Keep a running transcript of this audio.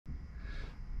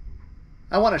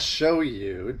I want to show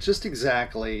you just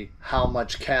exactly how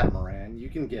much catamaran you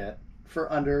can get for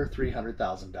under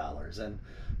 $300,000. And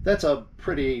that's a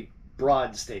pretty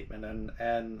broad statement.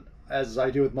 And as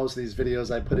I do with most of these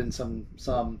videos, I put in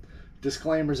some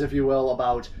disclaimers, if you will,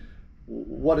 about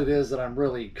what it is that I'm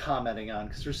really commenting on,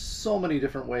 because there's so many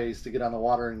different ways to get on the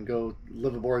water and go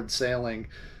live aboard sailing.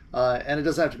 And it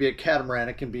doesn't have to be a catamaran,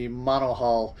 it can be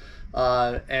monohull.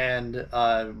 But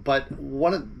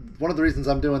one of the reasons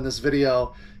I'm doing this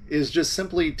video is just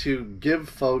simply to give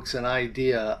folks an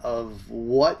idea of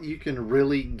what you can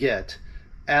really get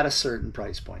at a certain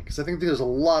price point. Because I think there's a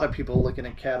lot of people looking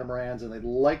at catamarans and they'd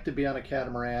like to be on a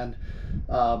catamaran,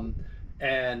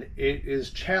 and it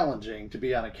is challenging to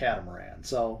be on a catamaran.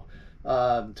 So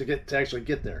to actually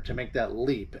get there, to make that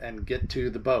leap and get to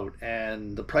the boat.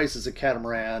 And the prices of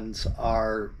catamarans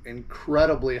are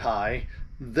incredibly high.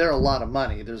 They're a lot of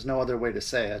money. There's no other way to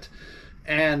say it.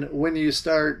 And when you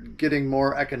start getting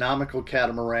more economical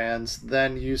catamarans,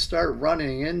 then you start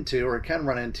running into, or can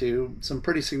run into, some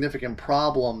pretty significant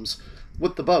problems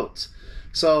with the boats.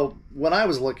 So when I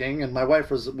was looking, and my wife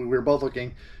we were both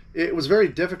looking, it was very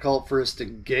difficult for us to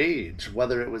gauge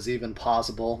whether it was even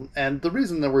possible. And the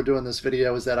reason that we're doing this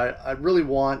video is that I really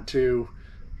want to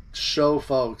show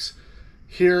folks,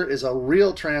 here is a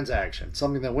real transaction,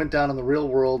 something that went down in the real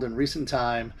world in recent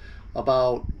time,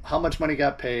 about how much money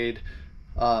got paid,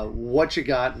 what you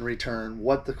got in return,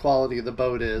 what the quality of the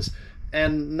boat is,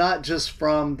 and not just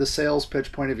from the sales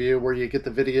pitch point of view where you get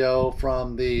the video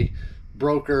from the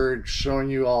broker showing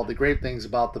you all the great things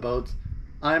about the boat.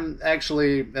 I'm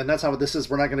actually, and that's not what this is,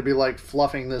 we're not going to be like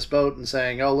fluffing this boat and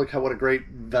saying, oh, look what a great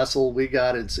vessel we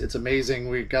got, it's amazing,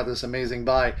 we got this amazing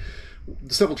buy.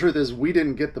 The simple truth is we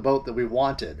didn't get the boat that we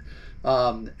wanted.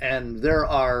 And there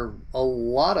are a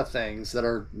lot of things that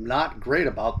are not great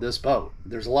about this boat.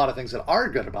 There's a lot of things that are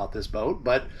good about this boat,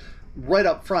 but right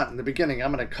up front in the beginning,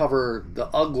 I'm going to cover the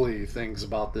ugly things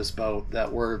about this boat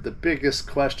that were the biggest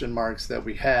question marks that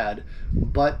we had.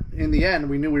 But in the end,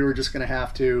 we knew we were just going to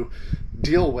have to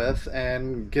deal with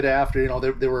and get after. You know,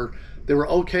 they were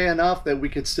okay enough that we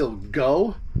could still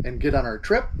go and get on our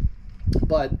trip,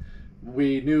 but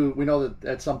we know that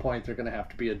at some point they're going to have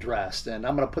to be addressed, and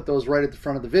I'm going to put those right at the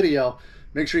front of the video.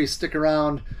 Make sure you stick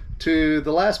around to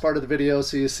the last part of the video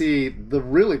so you see the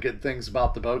really good things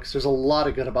about the boat, because there's a lot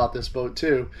of good about this boat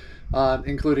too,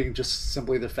 including just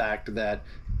simply the fact that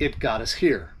it got us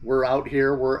here. We're out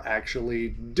here, we're actually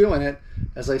doing it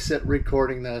as I sit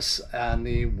recording this on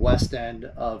the west end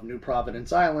of New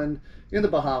Providence Island in the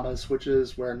Bahamas, which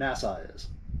is where Nassau is.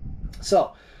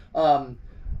 So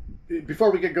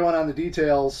before we get going on the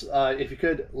details, if you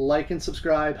could like and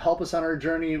subscribe, help us on our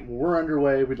journey. We're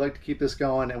underway. We'd like to keep this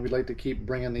going, and we'd like to keep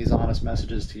bringing these honest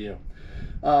messages to you.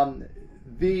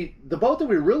 The boat that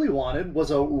we really wanted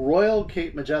was a Royal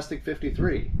Cape Majestic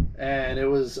 53, and it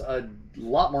was a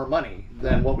lot more money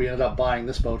than what we ended up buying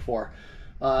this boat for.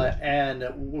 And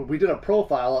we did a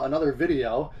profile, another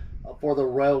video for the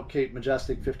Royal Cape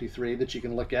Majestic 53 that you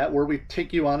can look at, where we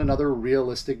take you on another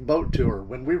realistic boat tour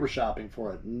when we were shopping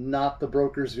for it. Not the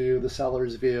broker's view, the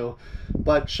seller's view,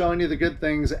 but showing you the good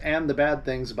things and the bad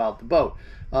things about the boat.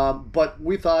 But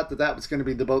we thought that that was going to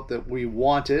be the boat that we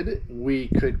wanted. We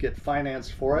could get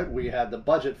financed for it. We had the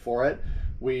budget for it.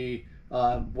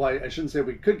 Well, I shouldn't say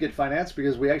we could get financed,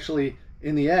 because we actually,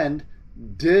 in the end,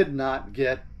 did not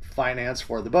get finance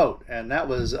for the boat. And that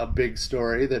was a big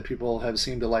story that people have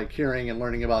seemed to like hearing and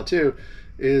learning about too,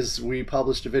 is we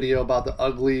published a video about the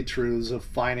ugly truths of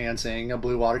financing a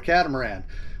Bluewater catamaran.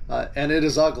 And it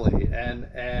is ugly,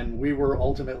 and we were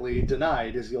ultimately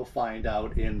denied, as you'll find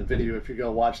out in the video if you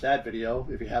go watch that video,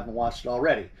 if you haven't watched it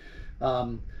already.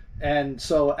 And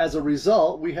so as a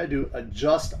result, we had to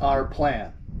adjust our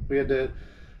plan. We had to,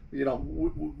 you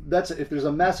know, that's, if there's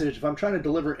a message, if I'm trying to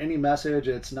deliver any message,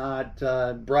 it's not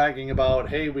bragging about,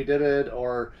 hey, we did it,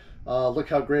 or look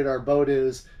how great our boat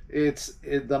is.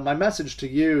 My message to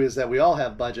you is that we all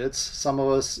have budgets. Some of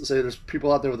us say there's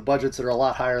people out there with budgets that are a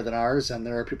lot higher than ours, and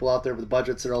there are people out there with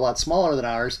budgets that are a lot smaller than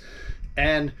ours,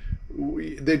 and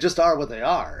they just are what they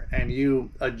are, and you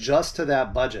adjust to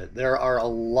that budget. There are a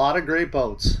lot of great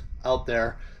boats out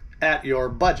there at your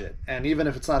budget, and even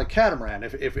if it's not a catamaran,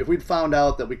 if we'd found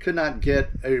out that we could not get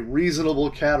a reasonable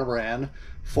catamaran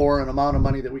for an amount of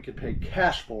money that we could pay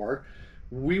cash for,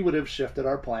 we would have shifted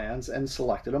our plans and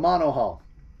selected a monohull.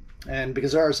 And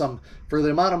because there are some, for the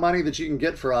amount of money that you can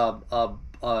get for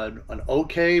an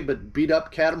okay but beat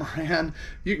up catamaran,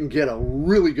 you can get a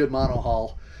really good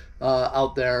monohull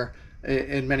out there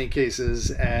in many cases,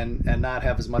 and not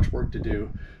have as much work to do.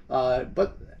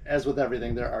 But as with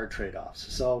everything, there are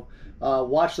trade-offs. So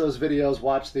watch those videos,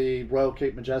 watch the Royal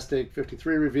Cape Majestic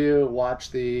 53 review,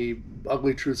 watch the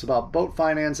Ugly Truths About Boat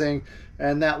Financing,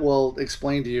 and that will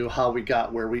explain to you how we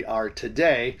got where we are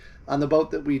today on the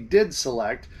boat that we did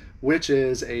select, which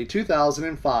is a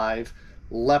 2005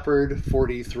 Leopard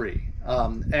 43.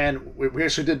 And we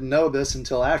actually didn't know this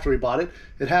until after we bought it.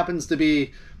 It happens to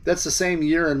be, that's the same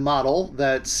year and model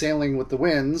that Sailing with the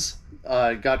Winds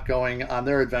got going on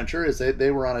their adventure, as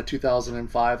they were on a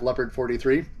 2005 Leopard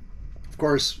 43. Of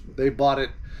course, they bought it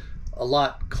a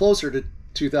lot closer to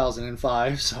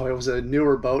 2005, so it was a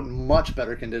newer boat in much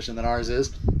better condition than ours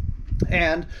is.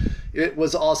 And it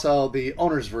was also the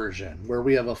owner's version, where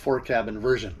we have a 4-cabin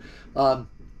version. And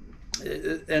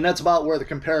that's about where the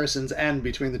comparisons end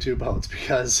between the two boats,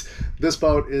 because this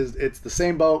boat it's the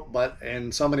same boat, but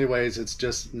in so many ways it's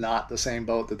just not the same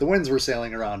boat that the Winds were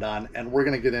sailing around on, and we're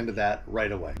going to get into that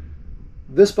right away.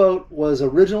 This boat was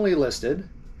originally listed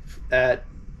at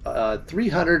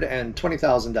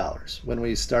 $320,000 when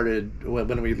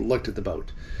we looked at the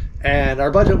boat, and our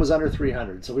budget was under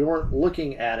 $300,000, so we weren't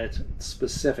looking at it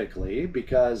specifically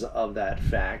because of that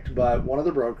fact. But one of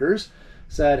the brokers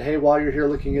said, hey, while you're here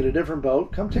looking at a different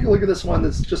boat, come take a look at this one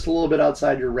that's just a little bit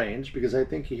outside your range, because I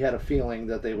think he had a feeling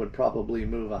that they would probably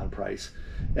move on price.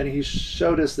 And he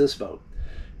showed us this boat,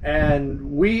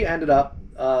 and we ended up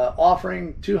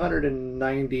offering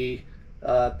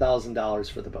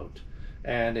 $290,000 for the boat,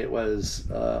 and it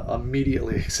was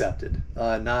immediately accepted.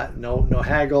 No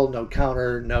haggle, no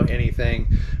counter, no anything.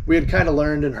 We had kind of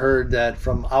learned and heard that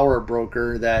from our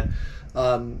broker that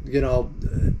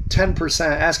 10%,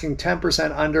 asking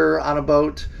 10% under on a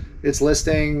boat, its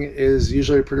listing is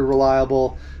usually pretty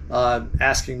reliable.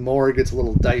 Asking more gets a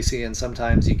little dicey, and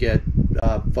sometimes you get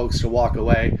folks to walk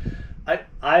away.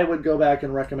 I would go back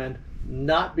and recommend,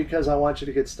 not because I want you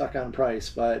to get stuck on price,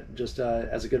 but just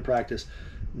as a good practice,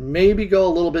 maybe go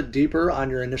a little bit deeper on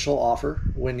your initial offer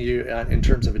when you, in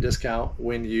terms of a discount,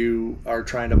 when you are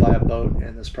trying to buy a boat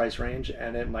in this price range,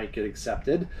 and it might get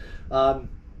accepted. And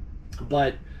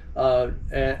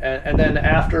then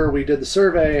after we did the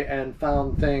survey and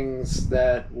found things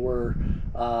that were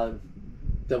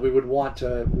that we would want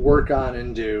to work on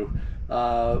and do,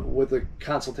 with the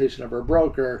consultation of our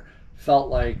broker, felt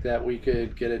like that we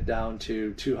could get it down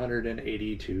to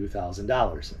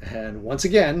 $282,000. And once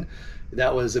again,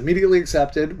 that was immediately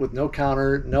accepted with no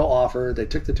counter, no offer. They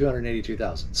took the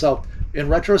 $282,000. So in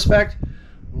retrospect,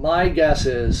 my guess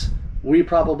is we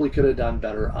probably could have done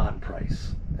better on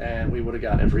price, and we would have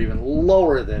gotten it for even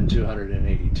lower than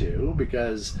 $282,000,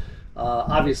 because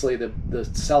obviously the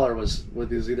seller was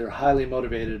either highly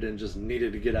motivated and just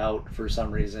needed to get out for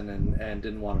some reason and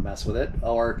didn't want to mess with it,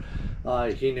 or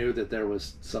he knew that there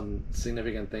was some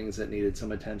significant things that needed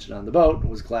some attention on the boat and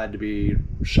was glad to be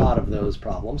shot of those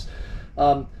problems.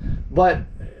 But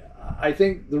I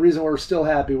think the reason we're still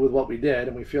happy with what we did,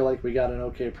 and we feel like we got an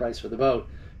okay price for the boat,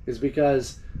 is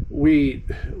because we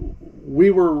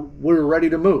were ready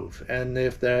to move. And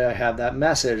if I have that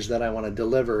message that I want to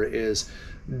deliver, is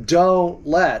don't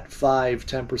let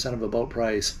 5-10% of a boat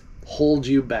price hold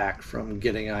you back from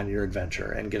getting on your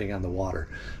adventure and getting on the water.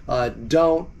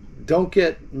 Don't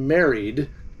get married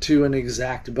to an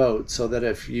exact boat, so that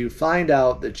if you find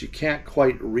out that you can't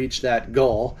quite reach that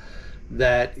goal,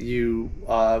 that you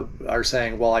are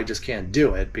saying, well, I just can't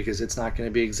do it because it's not going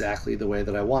to be exactly the way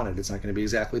that I want it. It's not going to be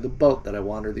exactly the boat that I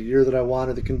want, or the year that I want,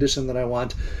 or the condition that I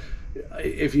want.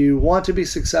 If you want to be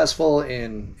successful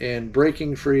in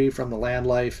breaking free from the land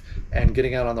life and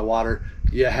getting out on the water,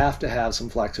 you have to have some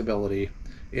flexibility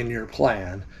in your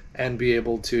plan and be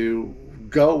able to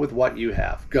go with what you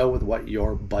have, go with what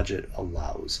your budget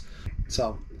allows.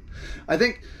 So I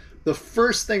think the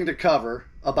first thing to cover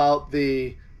about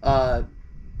the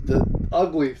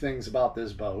ugly things about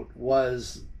this boat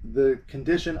was the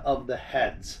condition of the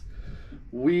heads.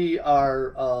 We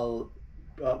are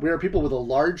people with a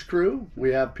large crew.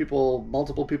 We have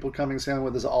multiple people coming sailing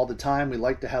with us all the time. We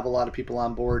like to have a lot of people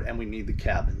on board, and we need the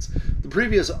cabins. The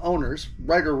previous owners,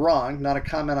 right or wrong, not a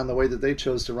comment on the way that they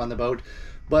chose to run the boat,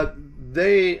 but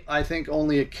they, I think,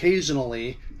 only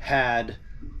occasionally had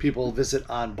people visit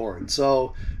on board.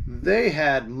 So they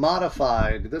had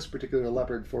modified this particular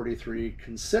Leopard 43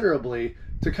 considerably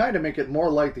to kind of make it more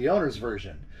like the owner's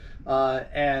version.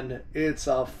 And it's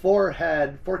a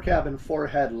four-cabin,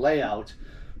 four-head layout,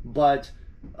 but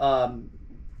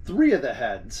 3 of the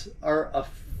heads are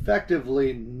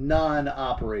effectively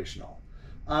non-operational.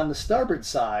 On the starboard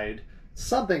side,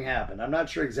 something happened. I'm not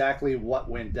sure exactly what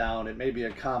went down. It may be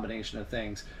a combination of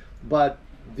things, but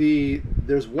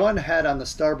there's one head on the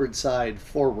starboard side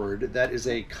forward that is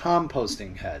a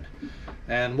composting head.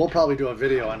 And we'll probably do a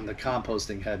video on the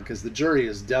composting head because the jury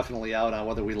is definitely out on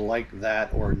whether we like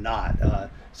that or not.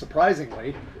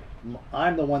 Surprisingly,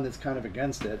 I'm the one that's kind of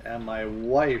against it, and my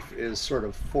wife is sort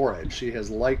of for it. She has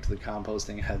liked the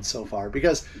composting head so far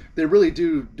because they really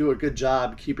do a good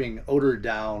job keeping odor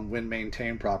down when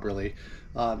maintained properly.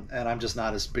 And I'm just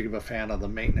not as big of a fan of the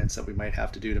maintenance that we might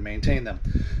have to do to maintain them.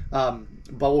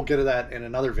 But we'll get to that in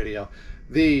another video.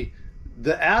 The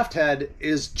aft head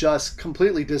is just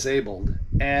completely disabled,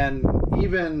 and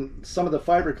even some of the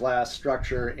fiberglass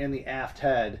structure in the aft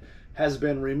head has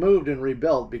been removed and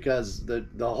rebuilt because the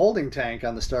holding tank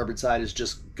on the starboard side is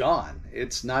just gone.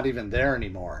 It's not even there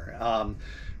anymore.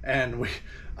 And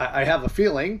I have a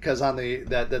feeling, because on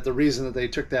that the reason that they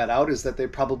took that out is that they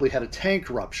probably had a tank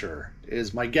rupture,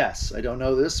 is my guess. I don't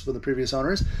know this from the previous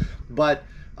owners, but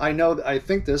I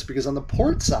think this because on the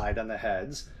port side on the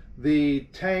heads, the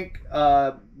tank,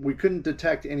 we couldn't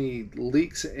detect any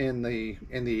leaks in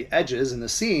the edges and the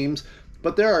seams,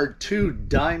 but there are 2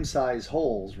 dime-size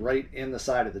holes right in the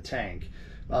side of the tank.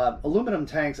 Aluminum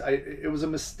tanks, it was a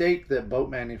mistake that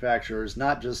boat manufacturers,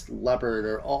 not just Leopard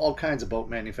or all kinds of boat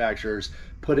manufacturers,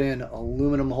 put in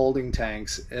aluminum holding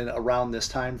tanks around this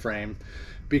time frame.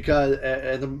 Because,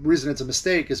 and the reason it's a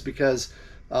mistake is because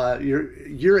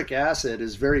uric acid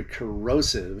is very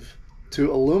corrosive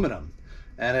to aluminum,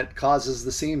 and it causes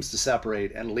the seams to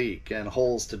separate and leak and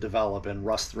holes to develop and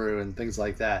rust through and things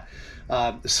like that.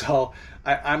 So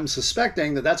I'm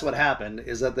suspecting that that's what happened,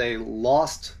 is that they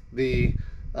lost the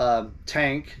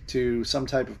tank to some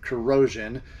type of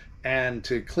corrosion, and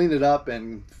to clean it up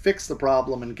and fix the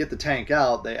problem and get the tank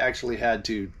out, they actually had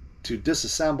to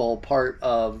disassemble part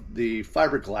of the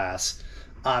fiberglass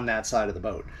on that side of the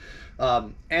boat.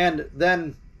 And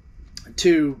then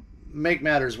to make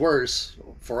matters worse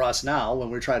for us now, when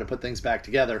we're trying to put things back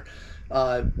together,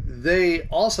 they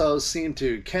also seem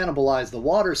to cannibalize the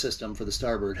water system for the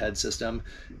starboard head system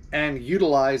and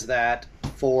utilize that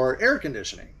for air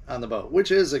conditioning on the boat,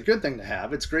 which is a good thing to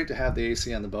have. It's great to have the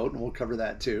AC on the boat, and we'll cover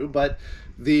that too. But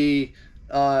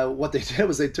what they did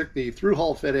was they took the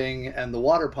through-hull fitting and the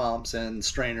water pumps and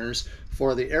strainers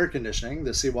for the air conditioning,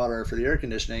 the seawater for the air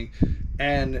conditioning,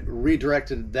 and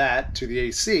redirected that to the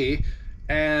AC.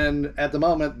 And at the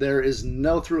moment, there is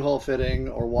no through-hull fitting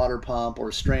or water pump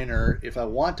or strainer if I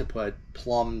want to put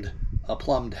a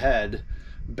plumbed head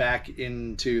back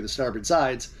into the starboard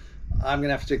sides. I'm going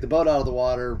to have to take the boat out of the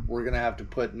water. We're going to have to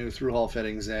put new through-hull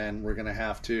fittings in. We're going to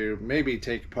have to maybe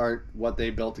take apart what they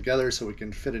built together so we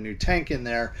can fit a new tank in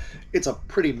there. It's a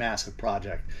pretty massive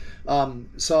project. And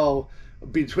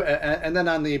then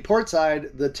on the port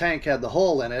side, the tank had the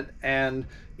hole in it, and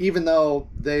even though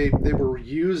they were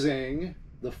using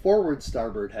the forward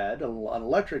starboard head, an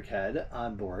electric head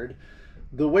on board,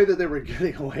 the way that they were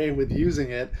getting away with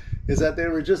using it is that they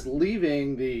were just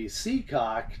leaving the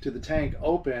seacock to the tank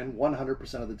open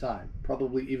 100% of the time,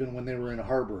 probably even when they were in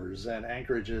harbors and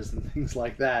anchorages and things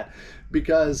like that,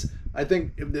 because I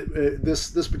think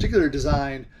this particular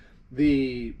design,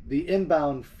 the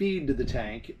inbound feed to the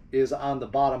tank is on the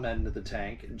bottom end of the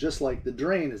tank, just like the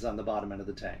drain is on the bottom end of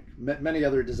the tank. Many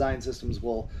other design systems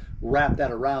will wrap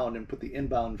that around and put the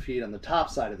inbound feed on the top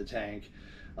side of the tank,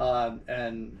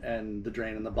 and the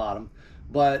drain in the bottom.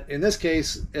 But in this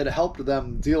case, it helped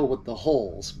them deal with the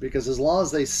holes, because as long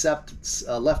as they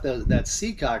left that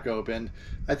seacock open,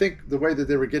 I think the way that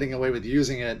they were getting away with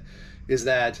using it is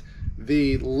that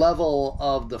the level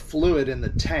of the fluid in the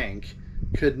tank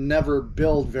could never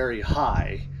build very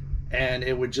high, and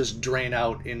it would just drain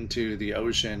out into the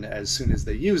ocean as soon as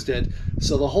they used it.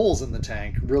 So the holes in the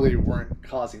tank really weren't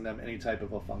causing them any type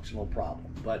of a functional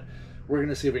problem. But we're going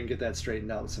to see if we can get that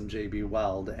straightened out with some JB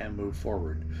Weld and move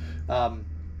forward.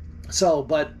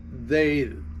 But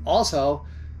they also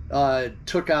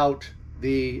took out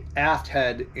the aft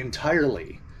head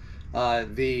entirely.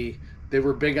 They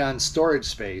were big on storage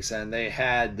space, and they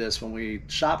had this, when we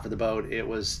shopped for the boat, it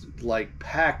was like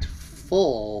packed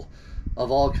full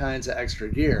of all kinds of extra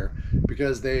gear,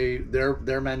 because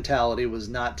their mentality was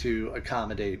not to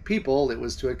accommodate people, it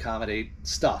was to accommodate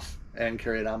stuff and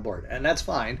carry it on board. And that's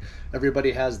fine.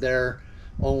 Everybody has their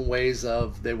own ways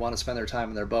of they want to spend their time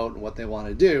in their boat and what they want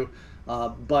to do.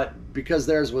 But because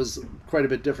theirs was quite a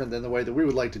bit different than the way that we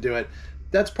would like to do it,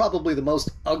 that's probably the most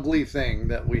ugly thing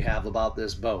that we have about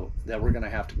this boat that we're going to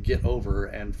have to get over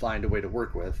and find a way to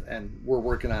work with. And we're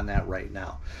working on that right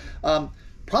now.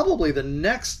 Probably the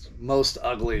next most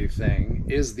ugly thing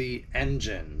is the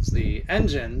engines. The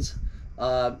engines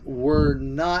were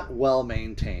not well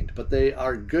maintained, but they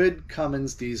are good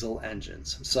Cummins diesel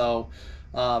engines. So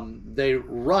They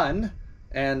run,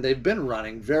 and they've been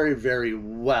running very, very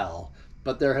well,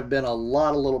 but there have been a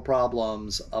lot of little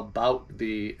problems about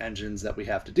the engines that we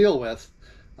have to deal with,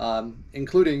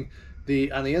 including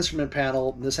on the instrument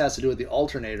panel. This has to do with the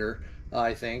alternator.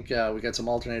 I think we got some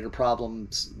alternator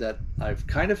problems that I've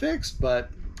kind of fixed, but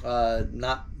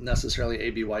not necessarily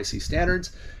ABYC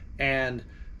standards. And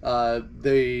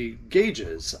the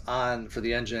gauges for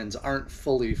the engines aren't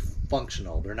fully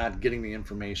functional. They're not getting the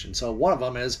information. So one of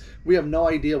them is we have no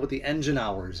idea what the engine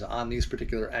hours on these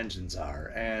particular engines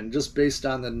are. And just based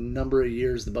on the number of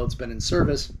years the boat's been in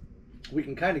service, we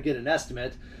can kind of get an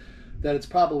estimate that it's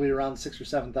probably around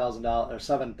 $6,000 or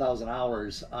 $7,000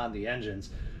 hours on the engines.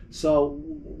 So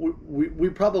we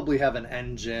probably have an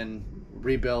engine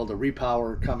rebuild, a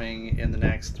repower coming in the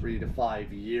next 3 to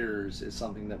 5 years is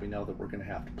something that we know that we're going to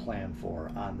have to plan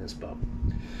for on this boat.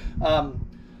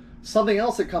 Something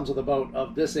else that comes with a boat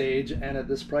of this age and at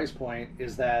this price point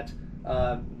is that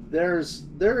there's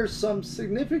some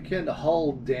significant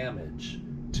hull damage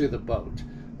to the boat.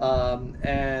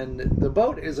 And the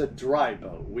boat is a dry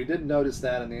boat. We did notice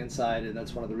that on the inside, and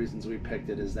that's one of the reasons we picked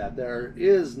it, is that there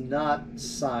is not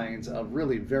signs of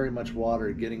really very much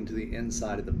water getting to the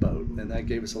inside of the boat, and that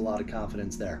gave us a lot of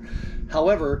confidence there.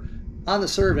 However, on the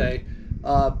survey,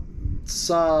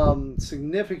 some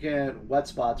significant wet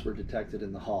spots were detected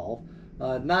in the hull.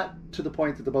 Not to the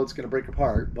point that the boat's going to break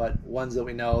apart, but ones that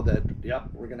we know that, yep,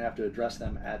 we're going to have to address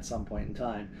them at some point in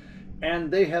time.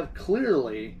 And they have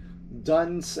clearly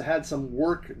had some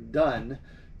work done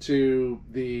to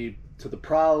the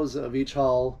prows of each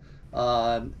hull,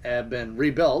 have been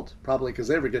rebuilt, probably because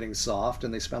they were getting soft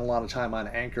and they spent a lot of time on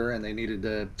anchor, and they needed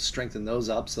to strengthen those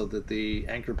up so that the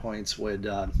anchor points would,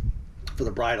 for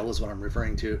the bridle is what I'm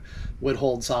referring to, would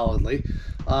hold solidly.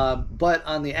 But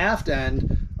on the aft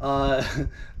end,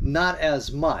 not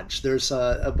as much. There's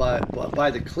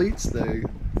by the cleats,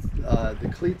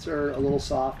 the cleats are a little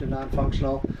soft and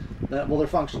non-functional. Well, they're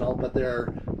functional, but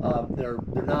they're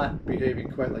not behaving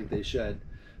quite like they should.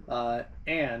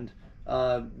 And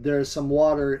there's some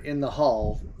water in the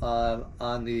hull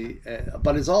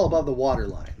but it's all above the water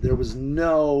line. There was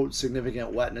no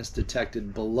significant wetness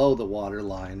detected below the water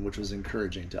line, which was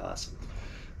encouraging to us.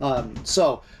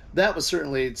 So that was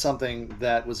certainly something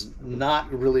that was not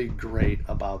really great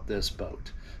about this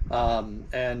boat.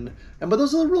 But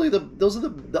those are really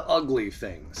the ugly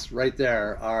things right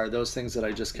there, are those things that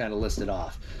I just kind of listed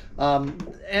off.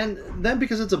 And then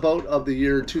because it's a boat of the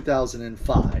year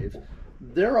 2005,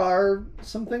 there are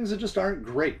some things that just aren't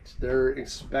great. They're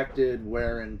expected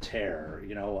wear and tear.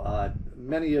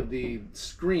 Many of the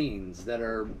screens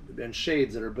and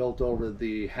shades that are built over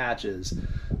the hatches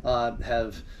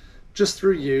have, just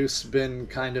through use, been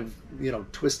kind of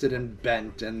twisted and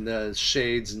bent, and the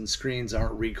shades and screens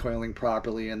aren't recoiling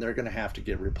properly, and they're going to have to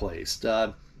get replaced.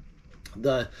 The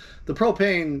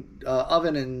propane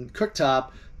oven and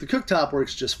cooktop, the cooktop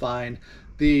works just fine.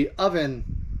 The oven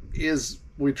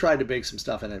we tried to bake some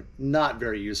stuff in it, not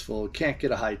very useful. Can't get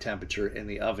a high temperature in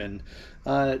the oven,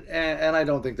 and I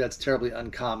don't think that's terribly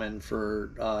uncommon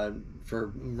for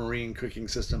marine cooking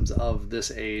systems of this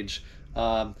age.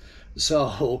 But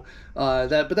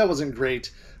that wasn't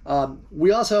great.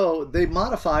 They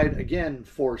modified, again,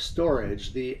 for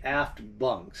storage, the aft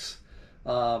bunks.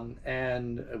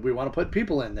 And we want to put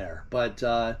people in there. But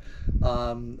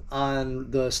on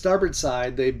the starboard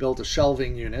side, they built a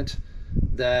shelving unit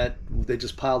that they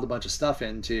just piled a bunch of stuff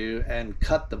into and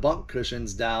cut the bunk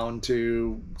cushions down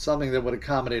to something that would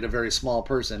accommodate a very small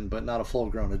person, but not a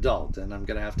full-grown adult. And I'm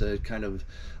going to have to kind of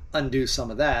undo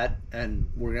some of that, and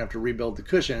we're going to have to rebuild the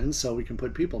cushions so we can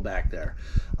put people back there.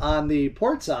 On the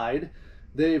port side,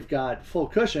 they've got full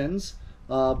cushions,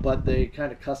 but they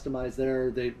kind of customized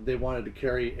they wanted to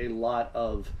carry a lot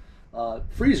of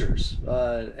freezers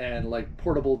and like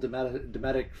portable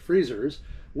Dometic freezers,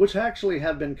 which actually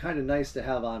have been kind of nice to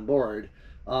have on board.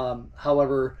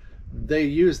 However, they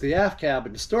use the aft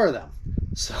cabin to store them.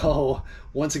 So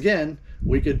once again,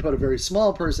 we could put a very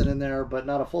small person in there, but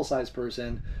not a full-size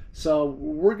person. So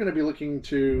we're going to be looking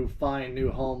to find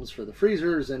new homes for the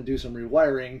freezers and do some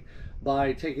rewiring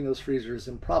by taking those freezers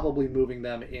and probably moving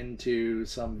them into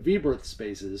some V-berth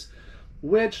spaces,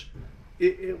 which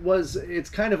it's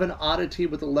kind of an oddity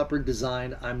with the Leopard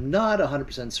design. I'm not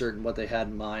 100% certain what they had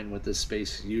in mind with this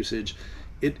space usage.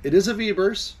 It is a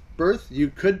V-berth. You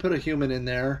could put a human in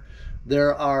there.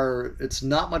 It's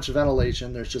not much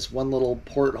ventilation. There's just one little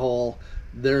porthole.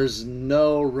 There's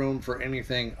no room for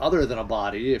anything other than a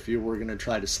body if you were going to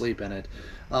try to sleep in it.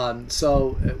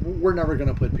 So we're never going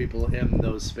to put people in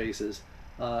those spaces.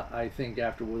 I think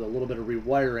after with a little bit of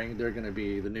rewiring, they're going to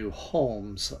be the new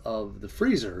homes of the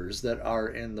freezers that are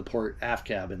in the port aft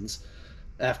cabins,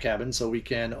 so we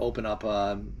can open up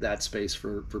that space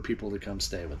for people to come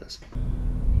stay with us.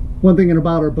 One thing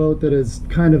about our boat that is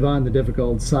kind of on the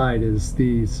difficult side is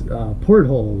these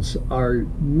portholes are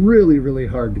really, really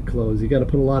hard to close. You got to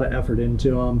put a lot of effort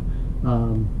into them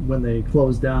when they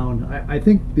close down. I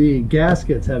think the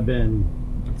gaskets have been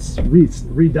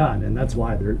redone, and that's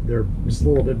why they're just a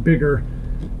little bit bigger,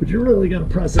 but you really got to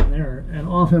press it in there, and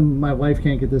often my wife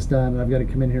can't get this done, and I've got to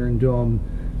come in here and do them.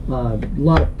 A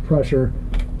lot of pressure,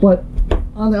 but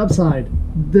on the upside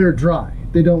they're dry,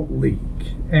 they don't leak.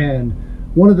 And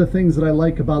one of the things that I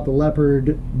like about the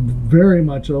Leopard very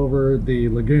much over the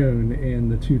Lagoon in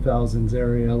the 2000s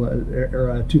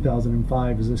era,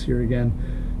 2005 is this year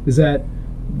again, is that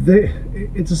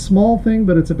it's a small thing,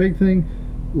 but it's a big thing.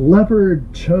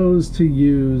 Leopard chose to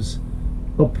use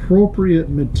appropriate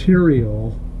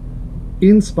material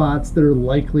in spots that are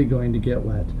likely going to get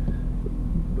wet.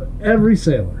 Every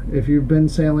sailor, if you've been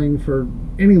sailing for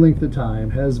any length of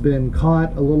time, has been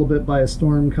caught a little bit by a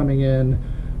storm coming in,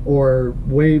 or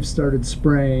waves started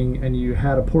spraying and you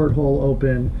had a porthole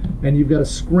open and you've got to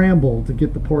scramble to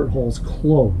get the portholes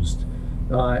closed.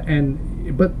 But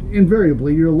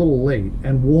invariably you're a little late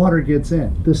and water gets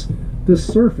in. This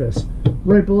surface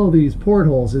right below these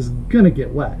portholes is gonna get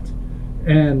wet.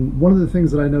 And one of the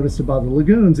things that I noticed about the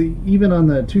lagoons, even on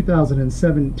the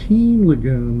 2017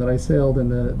 lagoon that I sailed in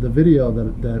the video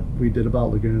that we did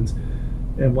about lagoons,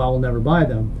 and while we'll never buy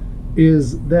them,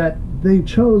 is that they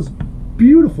chose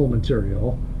beautiful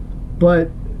material, but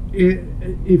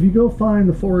if you go find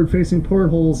the forward-facing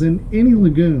portholes in any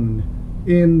lagoon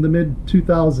in the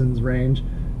mid-2000s range,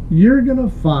 you're gonna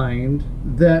find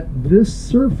that this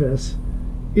surface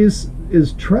is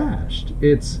trashed.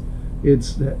 It's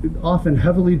often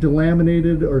heavily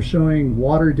delaminated or showing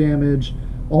water damage,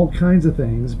 all kinds of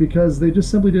things, because they just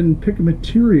simply didn't pick a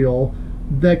material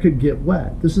that could get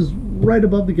wet. This is right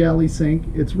above the galley sink.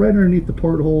 It's right underneath the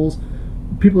portholes.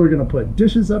 People are going to put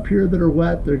dishes up here that are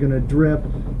wet. They're going to drip.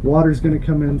 Water's going to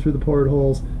come in through the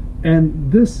portholes.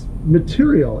 And this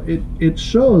material, it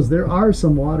shows there are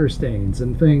some water stains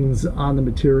and things on the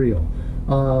material.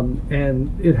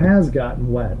 And it has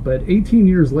gotten wet. But 18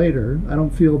 years later, I don't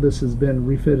feel this has been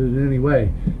refitted in any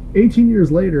way. 18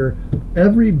 years later,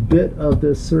 every bit of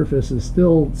this surface is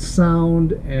still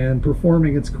sound and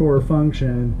performing its core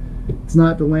function. It's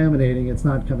not delaminating, it's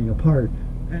not coming apart.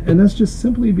 And that's just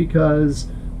simply because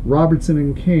Robertson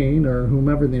and Kane, or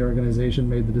whomever in the organization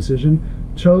made the decision,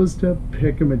 chose to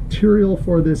pick a material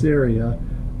for this area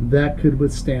that could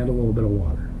withstand a little bit of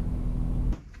water.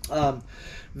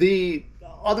 The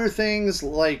other things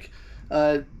like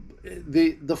the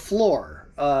floor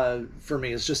for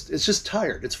me is just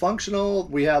tired. It's functional.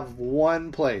 We have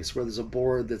one place where there's a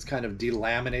board that's kind of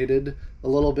delaminated a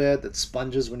little bit, that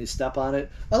sponges when you step on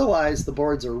it. Otherwise, the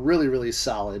boards are really, really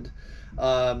solid,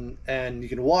 and you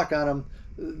can walk on them.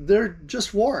 They're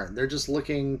just worn. They're just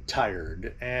looking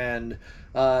tired, and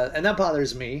that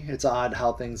bothers me. It's odd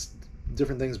how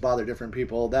different things bother different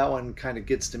people. That one kind of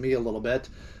gets to me a little bit,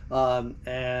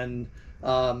 and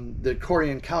the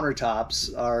Corian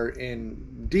countertops are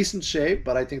in decent shape,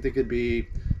 but I think they could be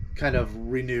kind of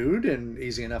renewed and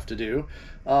easy enough to do.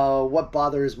 What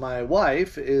bothers my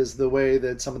wife is the way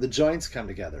that some of the joints come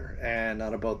together. And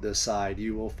on a boat this side,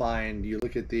 you will find, you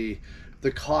look at the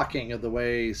caulking of the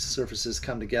way surfaces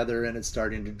come together, and it's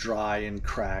starting to dry and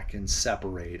crack and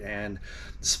separate. And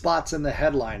spots in the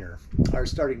headliner are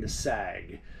starting to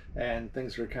sag, and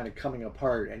things are kind of coming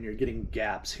apart, and you're getting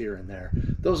gaps here and there.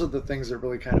 Those are the things that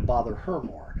really kind of bother her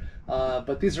more.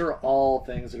 But these are all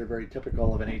things that are very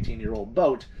typical of an 18-year-old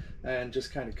boat, and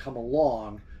just kind of come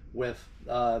along with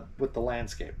the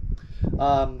landscape.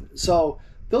 So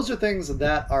those are things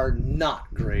that are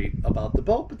not great about the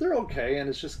boat, but they're okay, and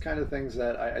it's just kind of things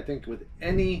that I think with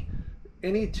any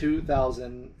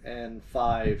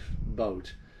 2005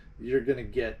 boat, you're going to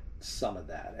get some of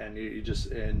that, and you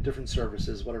just, in different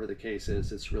services, whatever the case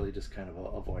is, it's really just kind of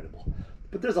avoidable.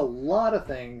 But there's a lot of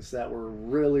things that were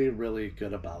really, really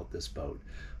good about this boat.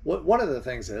 One of the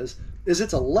things is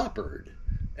it's a Leopard,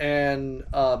 and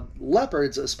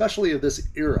Leopards, especially of this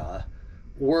era,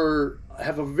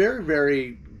 have a very,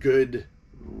 very good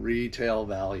retail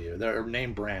value. Their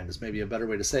name brand is maybe a better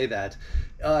way to say that.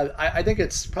 I think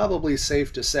it's probably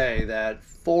safe to say that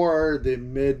for the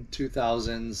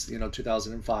mid-2000s,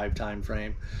 2005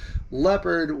 timeframe,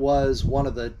 Leopard was one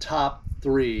of the top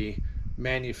 3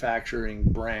 manufacturing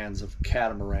brands of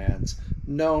catamarans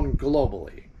known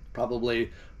globally. Probably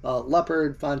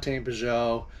Leopard, Fontaine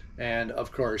Pajot, and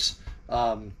of course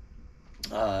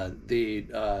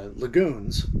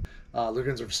lagoons.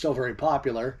 Lagoons are still very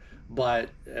popular, but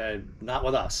not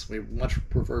with us. We much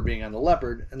prefer being on the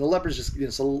Leopard, and the Leopard's just, you know,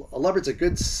 so a Leopard's a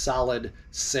good solid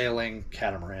sailing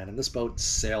catamaran, and this boat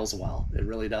sails well. It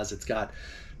really does. It's got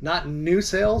not new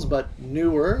sails, but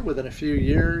newer within a few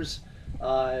years,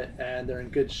 and they're in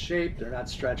good shape. They're not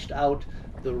stretched out.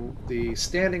 The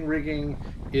standing rigging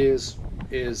is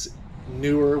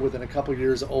newer, within a couple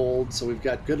years old, so we've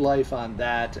got good life on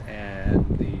that, and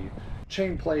the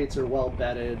chain plates are well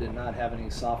bedded and not have any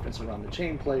softness around the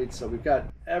chain plates, so we've got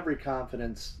every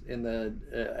confidence in the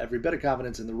every bit of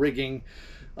confidence in the rigging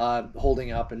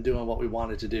holding up and doing what we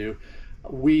wanted to do.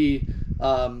 We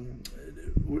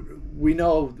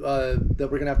know that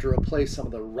we're gonna have to replace some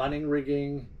of the running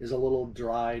rigging. Is a little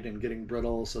dried and getting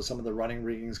brittle, so some of the running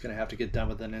rigging is going to have to get done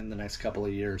within the next couple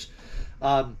of years.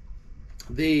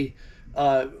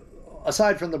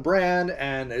 Aside from the brand,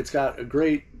 and it's got a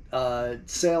great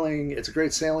sailing, it's a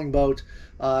great sailing boat.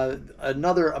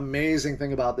 Another amazing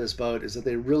thing about this boat is that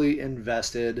they really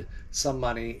invested some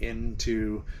money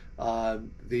into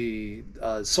the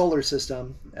solar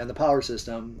system and the power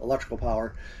system, electrical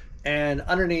power. And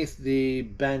underneath the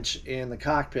bench in the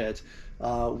cockpit,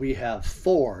 we have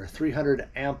 4 300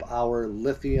 amp hour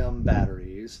lithium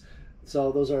batteries.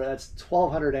 So that's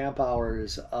 1200 amp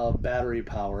hours of battery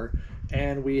power,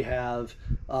 and we have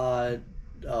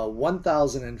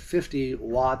 1050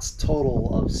 watts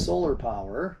total of solar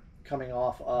power coming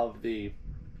off of the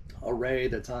array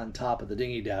that's on top of the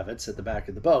dinghy davits at the back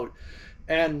of the boat.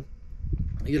 And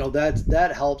you know,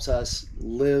 that helps us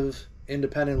live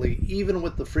independently, even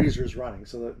with the freezers running.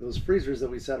 So those freezers that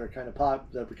we said are kind of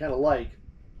that we kind of like,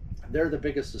 they're the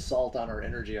biggest assault on our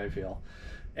energy, I feel.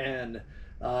 And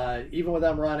even with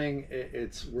them running,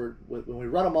 when we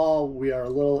run them all, we are a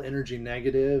little energy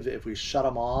negative. If we shut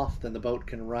them off, then the boat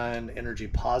can run energy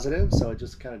positive. So it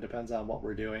just kind of depends on what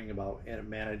we're doing about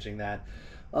managing that.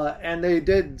 And they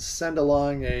did send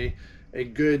along a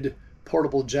good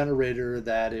portable generator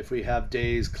that if we have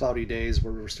cloudy days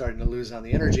where we're starting to lose on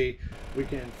the energy, we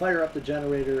can fire up the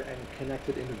generator and connect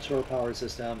it into the shore power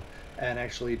system and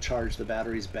actually charge the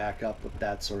batteries back up with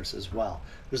that source as well.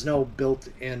 There's no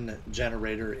built-in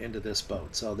generator into this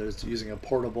boat, so there's using a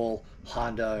portable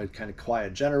Honda kind of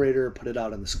quiet generator, put it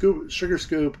out in the sugar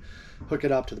scoop, hook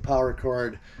it up to the power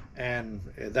cord, and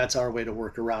that's our way to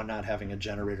work around not having a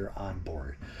generator on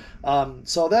board.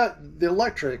 So the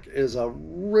electricity is a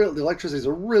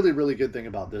really, really good thing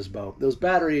about this boat. Those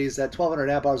batteries, that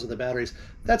 1200 amp hours of the batteries,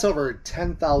 that's over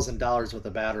 $10,000 worth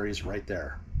of batteries right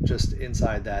there, just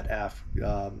inside that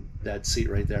that seat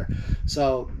right there.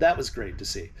 So that was great to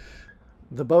see.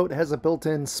 The boat has a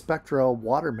built-in Spectra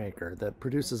water maker that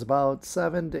produces about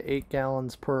 7 to 8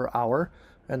 gallons per hour,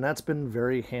 and that's been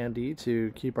very handy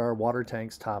to keep our water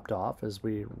tanks topped off as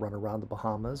we run around the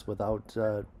Bahamas without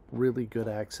really good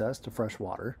access to fresh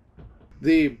water.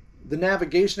 The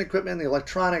navigation equipment, the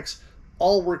electronics,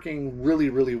 all working really,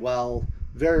 really well,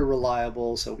 very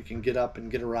reliable, so we can get up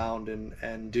and get around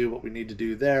and do what we need to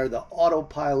do there. The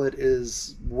autopilot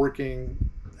is working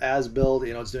as built,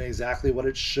 you know, it's doing exactly what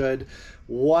it should.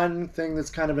 One thing that's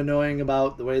kind of annoying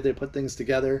about the way they put things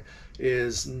together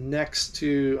is next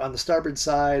to, on the starboard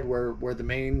side where the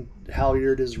main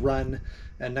halyard is run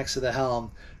and next to the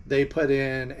helm, they put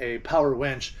in a power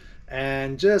winch.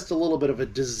 And just a little bit of a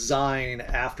design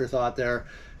afterthought there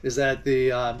is that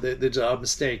the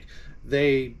mistake.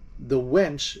 The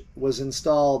winch was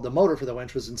installed, the motor for the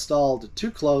winch was installed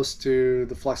too close to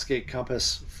the fluxgate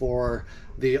compass for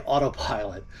the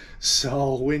autopilot.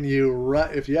 So when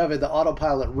if you have the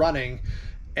autopilot running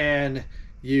and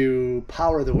you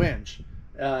power the winch,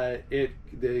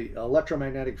 the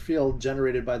electromagnetic field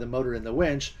generated by the motor in the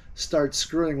winch starts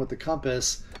screwing with the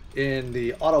compass in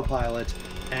the autopilot,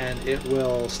 and it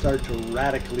will start to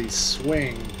radically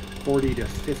swing 40 to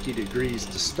 50 degrees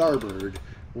to starboard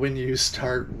when you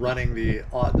start running the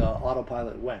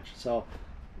autopilot winch. So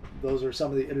those are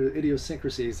some of the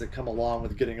idiosyncrasies that come along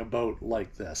with getting a boat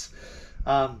like this.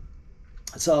 But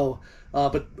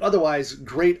otherwise,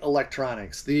 great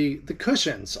electronics. The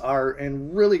cushions are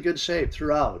in really good shape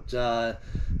throughout,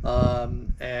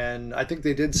 and I think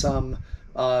they did some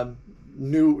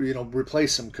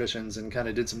replace some cushions and kind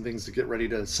of did some things to get ready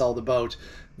to sell the boat.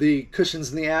 The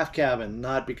cushions in the aft cabin,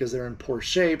 not because they're in poor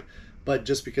shape, but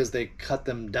just because they cut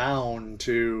them down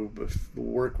to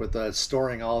work with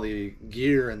storing all the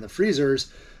gear in the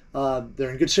freezers. They're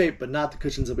in good shape, but not the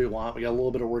cushions that we want. We got a little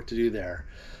bit of work to do there.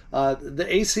 The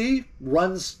AC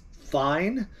runs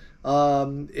fine.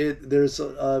 I've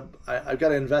got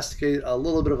to investigate a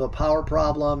little bit of a power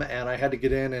problem, and I had to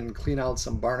get in and clean out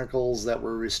some barnacles that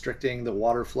were restricting the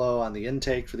water flow on the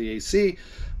intake for the AC.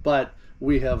 But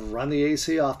we have run the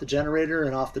AC off the generator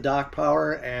and off the dock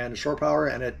power and shore power,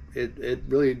 and it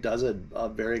really does a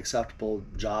very acceptable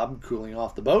job cooling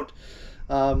off the boat.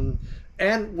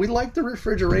 And we like the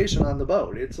refrigeration on the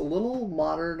boat. It's a little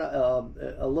modern,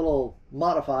 a little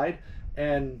modified,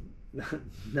 and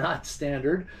not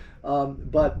standard.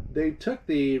 But they took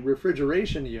the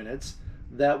refrigeration units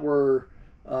that were,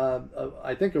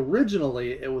 I think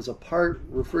originally it was a part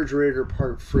refrigerator,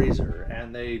 part freezer,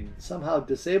 and they somehow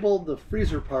disabled the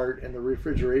freezer part in the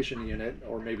refrigeration unit,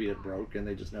 or maybe it broke and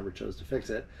they just never chose to fix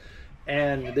it.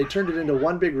 And they turned it into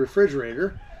one big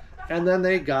refrigerator. And then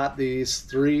they got these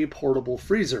 3 portable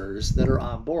freezers that are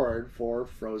on board for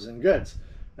frozen goods.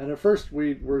 And at first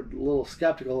we were a little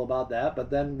skeptical about that, but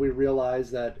then we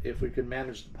realized that if we could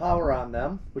manage the power on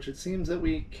them, which it seems that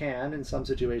we can in some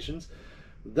situations,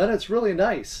 then it's really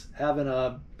nice having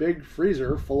a big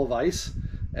freezer full of ice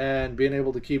and being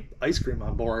able to keep ice cream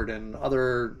on board and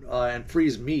and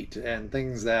freeze meat and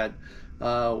things that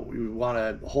we want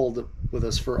to hold with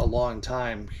us for a long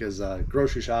time, because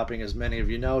grocery shopping, as many of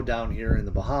you know, down here in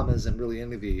the Bahamas and really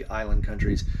any of the island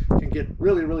countries, can get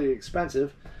really, really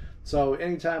expensive. So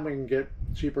anytime we can get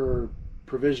cheaper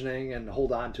provisioning and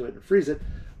hold on to it and freeze it,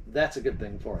 that's a good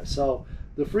thing for us. So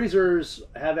the freezers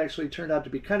have actually turned out to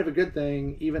be kind of a good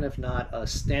thing, even if not a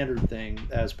standard thing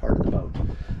as part of the boat.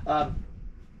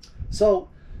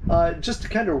 Just to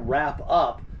kind of wrap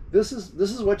up, this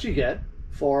is what you get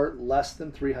for less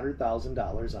than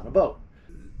 $300,000 on a boat.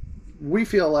 We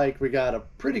feel like we got a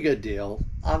pretty good deal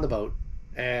on the boat,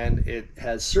 and it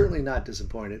has certainly not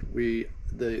disappointed.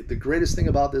 The greatest thing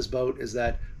about this boat is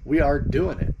that we are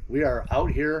doing it. We are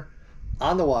out here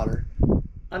on the water,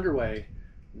 underway,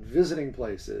 visiting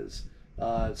places,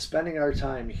 spending our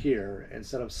time here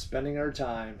instead of spending our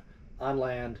time on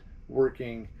land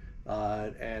working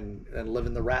and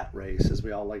living the rat race, as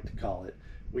we all like to call it.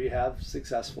 We have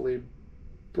successfully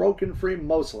broken free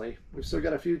mostly. We've still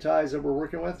got a few ties that we're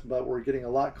working with, but we're getting a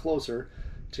lot closer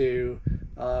to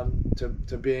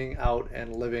being out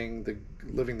and living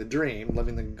the dream,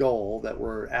 living the goal that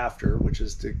we're after, which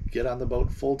is to get on the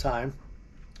boat full time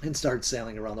and start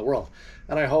sailing around the world.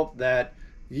 And I hope that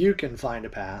you can find a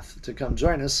path to come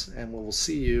join us, and we'll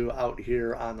see you out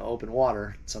here on the open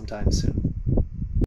water sometime soon.